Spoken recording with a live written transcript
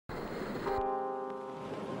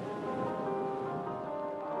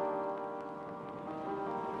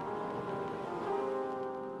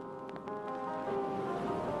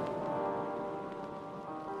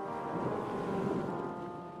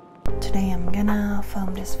today I'm gonna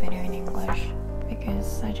film this video in English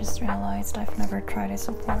because I just realized I've never tried it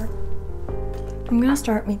before. I'm gonna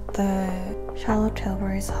start with the Charlotte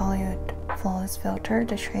Tilbury's Hollywood Flawless Filter,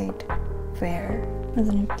 the shade Fair.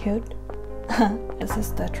 Isn't it cute? This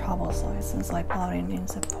is the travel size. Since I bought it in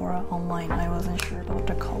Sephora online, I wasn't sure about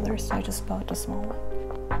the colors, so I just bought the small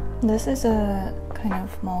one. This is a kind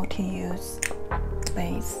of multi-use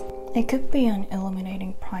base. It could be an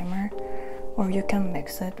illuminating primer, or you can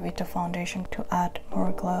mix it with the foundation to add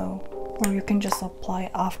more glow, or you can just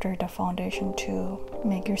apply after the foundation to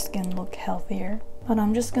make your skin look healthier. But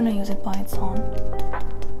I'm just gonna use it by its own.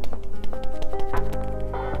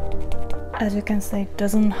 As you can see, it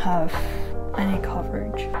doesn't have any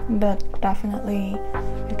coverage, but definitely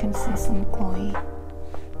you can see some glow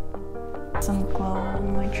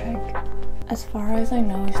on my cheek. As far as I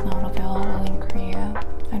know, it's not available in Korea.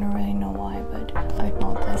 I don't really know why, but I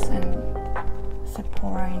bought this in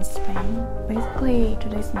Sephora in Spain. Basically,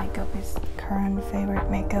 today's makeup is current favorite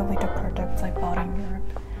makeup with the products I bought in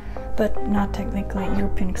Europe, but not technically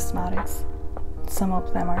European cosmetics. Some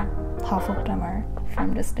of them are, half of them are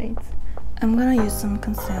from the States. I'm gonna use some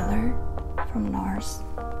concealer from NARS.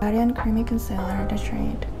 Radiant Creamy Concealer, the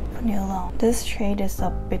shade Vanilla. This shade is a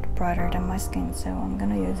bit brighter than my skin, so I'm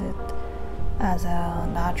gonna use it as a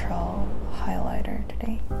natural highlighter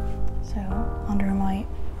today. So under my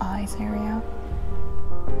eyes area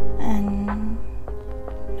and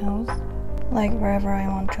nose, like wherever I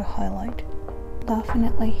want to highlight.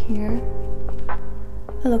 Definitely here.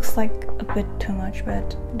 It looks like a bit too much,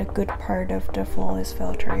 but the good part of the Flawless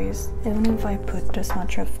Filter is even if I put this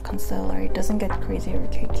much of concealer, it doesn't get crazy or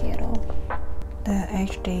cakey at all. The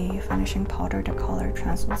HD finishing powder, the color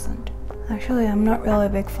Translucent. Actually, I'm not really a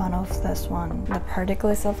big fan of this one. The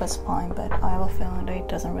particle itself is fine, but I have a feeling that it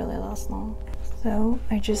doesn't really last long. So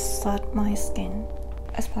I just set my skin,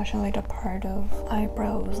 especially the part of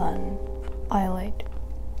eyebrows and eyelid.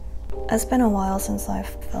 It's been a while since I've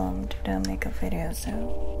filmed the makeup video,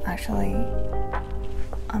 so actually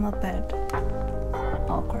I'm a bit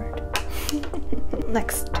awkward.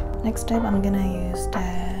 Next step, I'm gonna use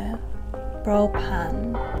the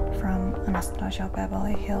Browpen from Anastasia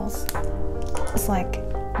Beverlyhills. It's like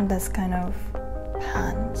this kind of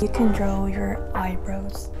pen. You can draw your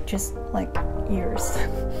eyebrows just like yours.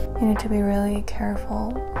 You need to be really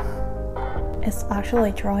careful. It's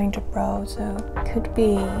actually drawing the brow, so it could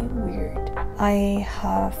be weird. I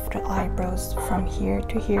have the eyebrows from here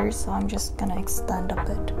to here, so I'm just gonna extend a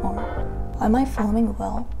bit more. Am I filming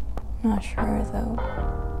well? Not sure though.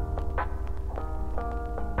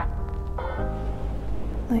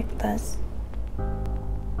 Like this.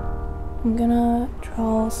 I'm gonna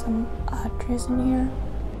draw some edges in here.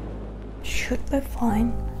 Should be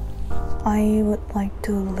fine. I would like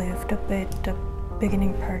to lift a bit the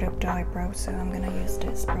beginning part of the eyebrow, so I'm gonna use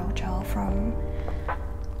this brow gel from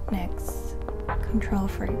NYX Control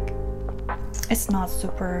Freak. It's not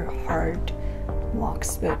super hard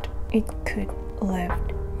wax, but it could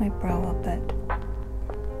lift my brow a bit.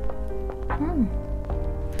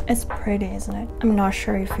 It's pretty, isn't it? I'm not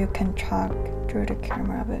sure if you can check through the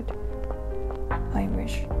camera, but I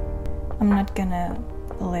wish. I'm not gonna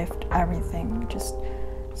lift everything, just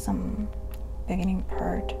some beginning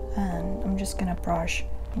part, and I'm just gonna brush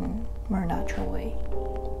in more natural way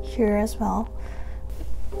here as well.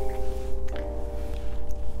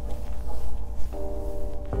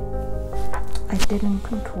 I didn't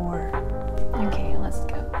contour. Okay, let's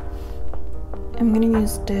go. I'm gonna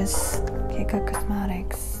use this Kiko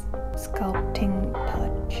Cosmetics Sculpting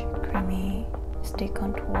Touch Creamy Stick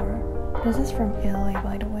Contour. This is from Italy,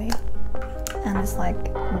 by the way, and it's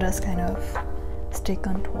like this kind of stick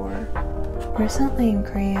contour. Recently in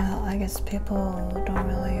Korea, I guess people don't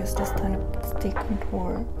really use this kind of stick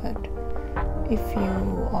contour, but if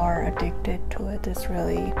you are addicted to it, it's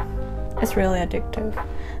really addictive.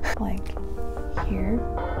 Like here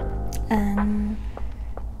and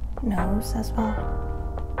nose as well.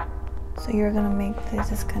 So you're gonna make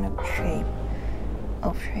this kind of shape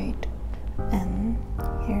of shade, and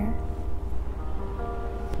here.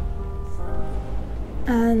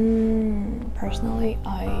 And personally,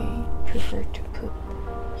 I prefer to put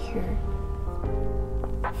here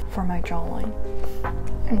for my jawline.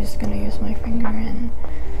 I'm just gonna use my finger and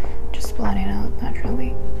just blend it out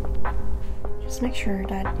naturally. Just make sure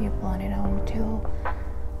that you blend it out until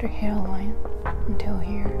the hairline, until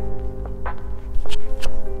here.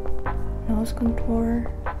 Nose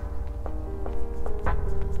contour.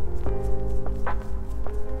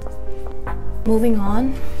 Moving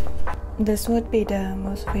on. This would be the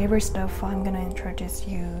most favorite stuff I'm gonna introduce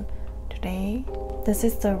you today. This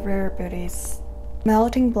is the Rare Beauty's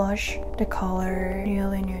melting blush, the color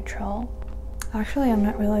really neutral. Actually, I'm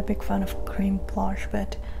not really a big fan of cream blush,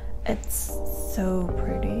 but it's so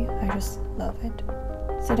pretty. I just love it.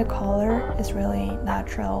 So the color is really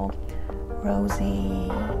natural, rosy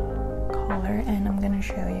color, and I'm gonna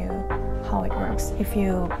show you how it works. If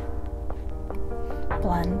you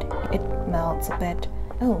blend, it melts a bit.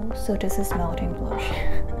 Oh, so this is melting blush.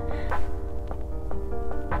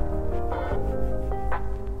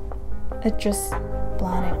 It just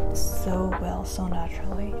blended so well, so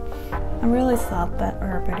naturally. I'm really sad that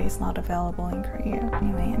ardell is not available in Korea.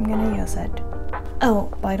 Anyway, I'm gonna use it.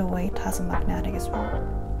 Oh, by the way, it has a magnetic as well.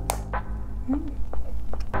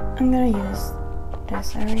 I'm gonna use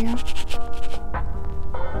this area.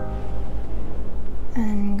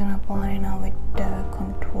 And I'm gonna blend it out with the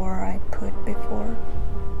contour I put before.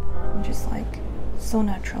 Just like, so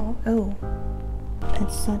natural. Oh,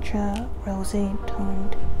 it's such a rosy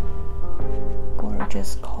toned,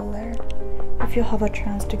 gorgeous color. If you have a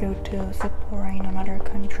chance to go to Sephora in another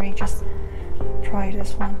country, just try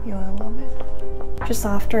this one, you'll love it. Just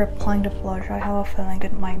after applying the blush, I have a feeling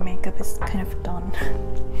that my makeup is kind of done.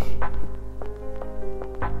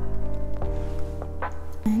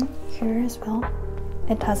 And here as well,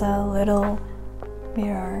 it has a little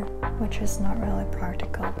mirror, which is not really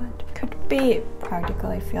practical, but could be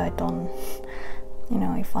practical if I don't, you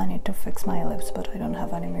know, if I need to fix my lips but I don't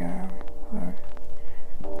have any mirror or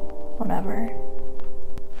whatever.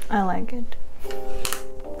 I like it.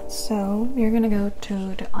 So we're gonna go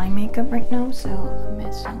to the eye makeup right now, so let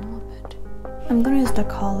me zoom a little bit. I'm gonna use the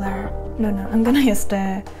color, I'm gonna use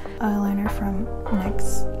the eyeliner from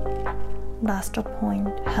NYX. That's the point,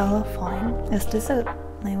 Hella Fine. Is this a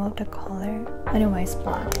name of the color? Anyways,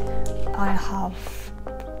 black. I have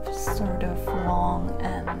sort of long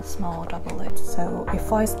and small double lids, so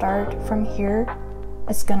if I start from here,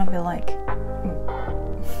 it's gonna be like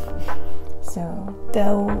so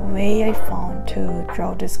the way I found to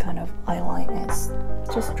draw this kind of eyeline is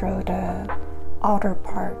just draw the outer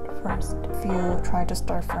part first. If you try to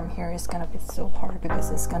start from here, it's gonna be so hard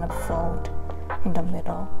because it's gonna fold in the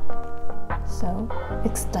middle. So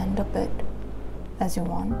extend a bit as you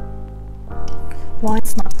want. Why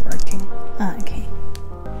it's not working? Okay.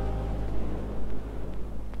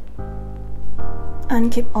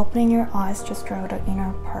 And keep opening your eyes, just draw the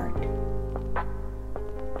inner part.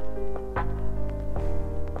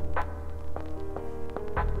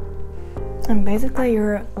 And basically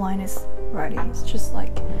your line is ready. It's just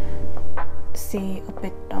like see a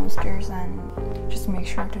bit downstairs and just make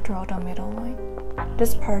sure to draw the middle line.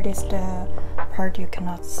 This part is the part you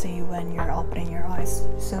cannot see when you're opening your eyes,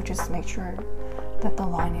 so just make sure that the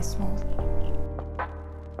line is smooth.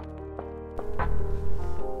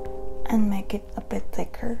 And make it a bit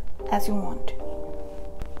thicker as you want.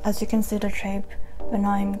 As you can see, the shape when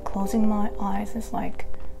I'm closing my eyes is like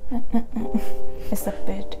it's a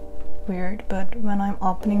bit weird, but when I'm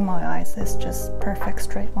opening my eyes it's just perfect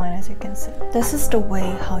straight line, as you can see. This is the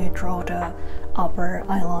way how you draw the upper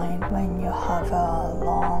eyeline when you have a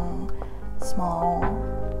long, small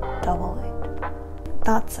double lid.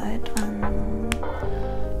 That's it.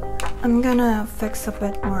 I'm gonna fix a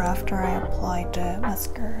bit more after I apply the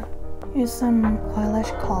mascara. Use some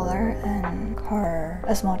eyelash color and color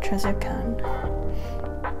as much as you can.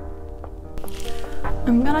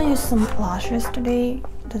 I'm gonna use some lashes today.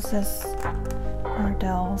 This is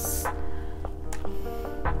Ardell's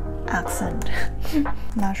Accent.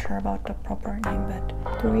 Not sure about the proper name,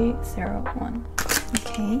 but 301.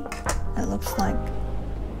 Okay, it looks like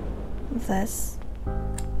this.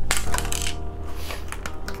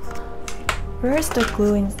 Where is the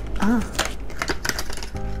glue in?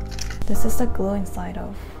 This is the glue inside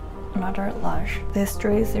of another lash. This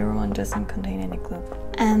 301 doesn't contain any glue.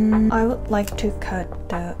 And I would like to cut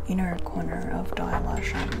the inner corner of the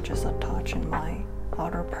eyelash and just attach in my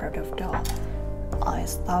outer part of the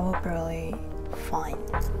eyes. That would be really fine.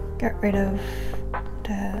 Get rid of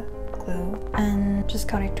the glue and just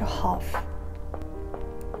cut it to half.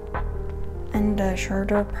 And the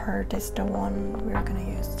shorter part is the one we're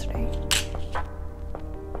gonna use today.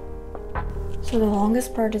 So the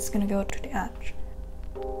longest part is gonna go to the edge.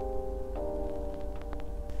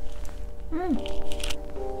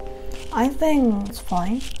 I think it's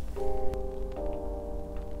fine.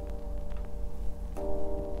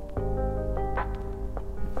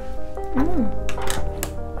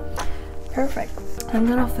 Perfect. I'm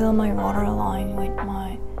gonna fill my waterline with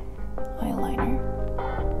my eyeliner.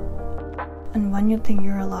 And when you think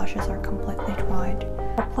your lashes are completely dried,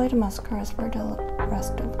 apply the mascaras for the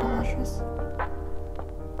rest of the lashes.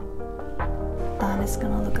 Then it's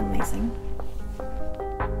gonna look amazing.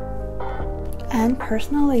 And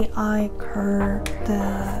personally, I curl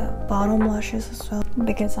the bottom lashes as well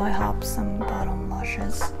because I have some bottom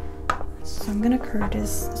lashes. So I'm gonna curl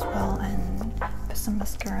this as well and put some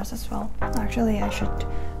mascaras as well. Actually, I should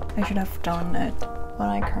have done it when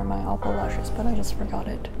I curl my upper lashes, but I just forgot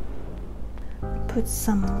it. Put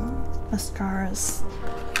some mascaras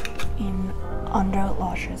in under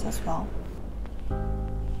lashes as well.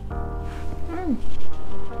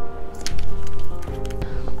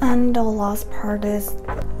 And the last part is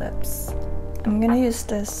lips. I'm gonna use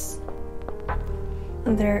this.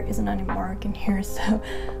 There isn't any mark in here, so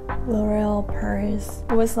L'Oreal Paris.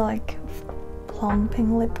 It was like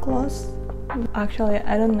plumping lip gloss. Actually,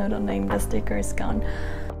 I don't know the name, the sticker is gone.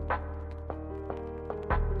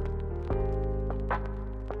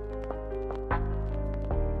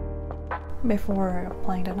 Before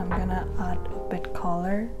applying that, I'm gonna add a bit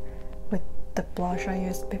color with the blush I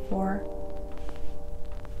used before.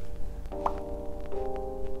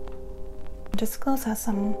 This gloss has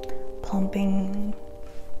some plumping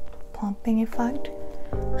effect.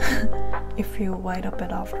 If you wait a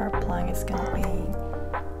bit after applying, it's gonna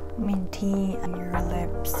be minty and your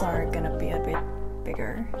lips are gonna be a bit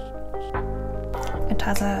bigger. It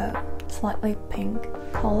has a slightly pink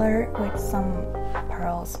color with some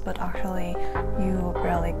pearls, but actually you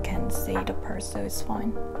barely can see the pearls, so it's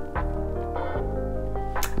fine.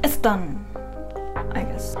 It's done, I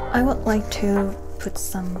guess. I would like to put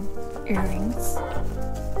some earrings.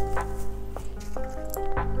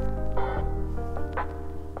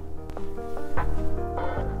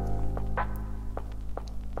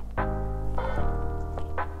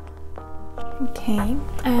 Okay,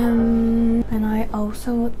 and I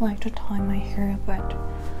also would like to tie my hair, but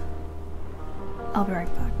I'll be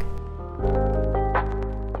right back.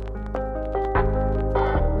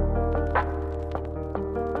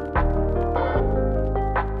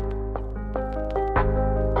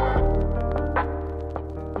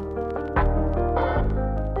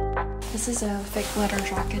 This is a fake leather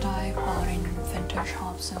jacket I bought in vintage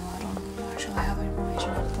shop, so I don't actually have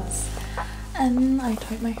information about this. And I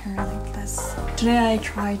tied my hair like this. Today I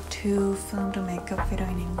tried to film the makeup video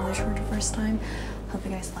in English for the first time. Hope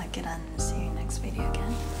you guys like it and see you in the next video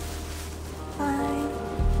again. Bye!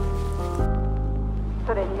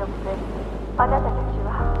 それによってあなたたち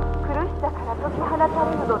は苦しさから解き放た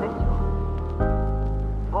れるのでしょ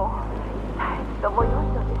う。もう誰とも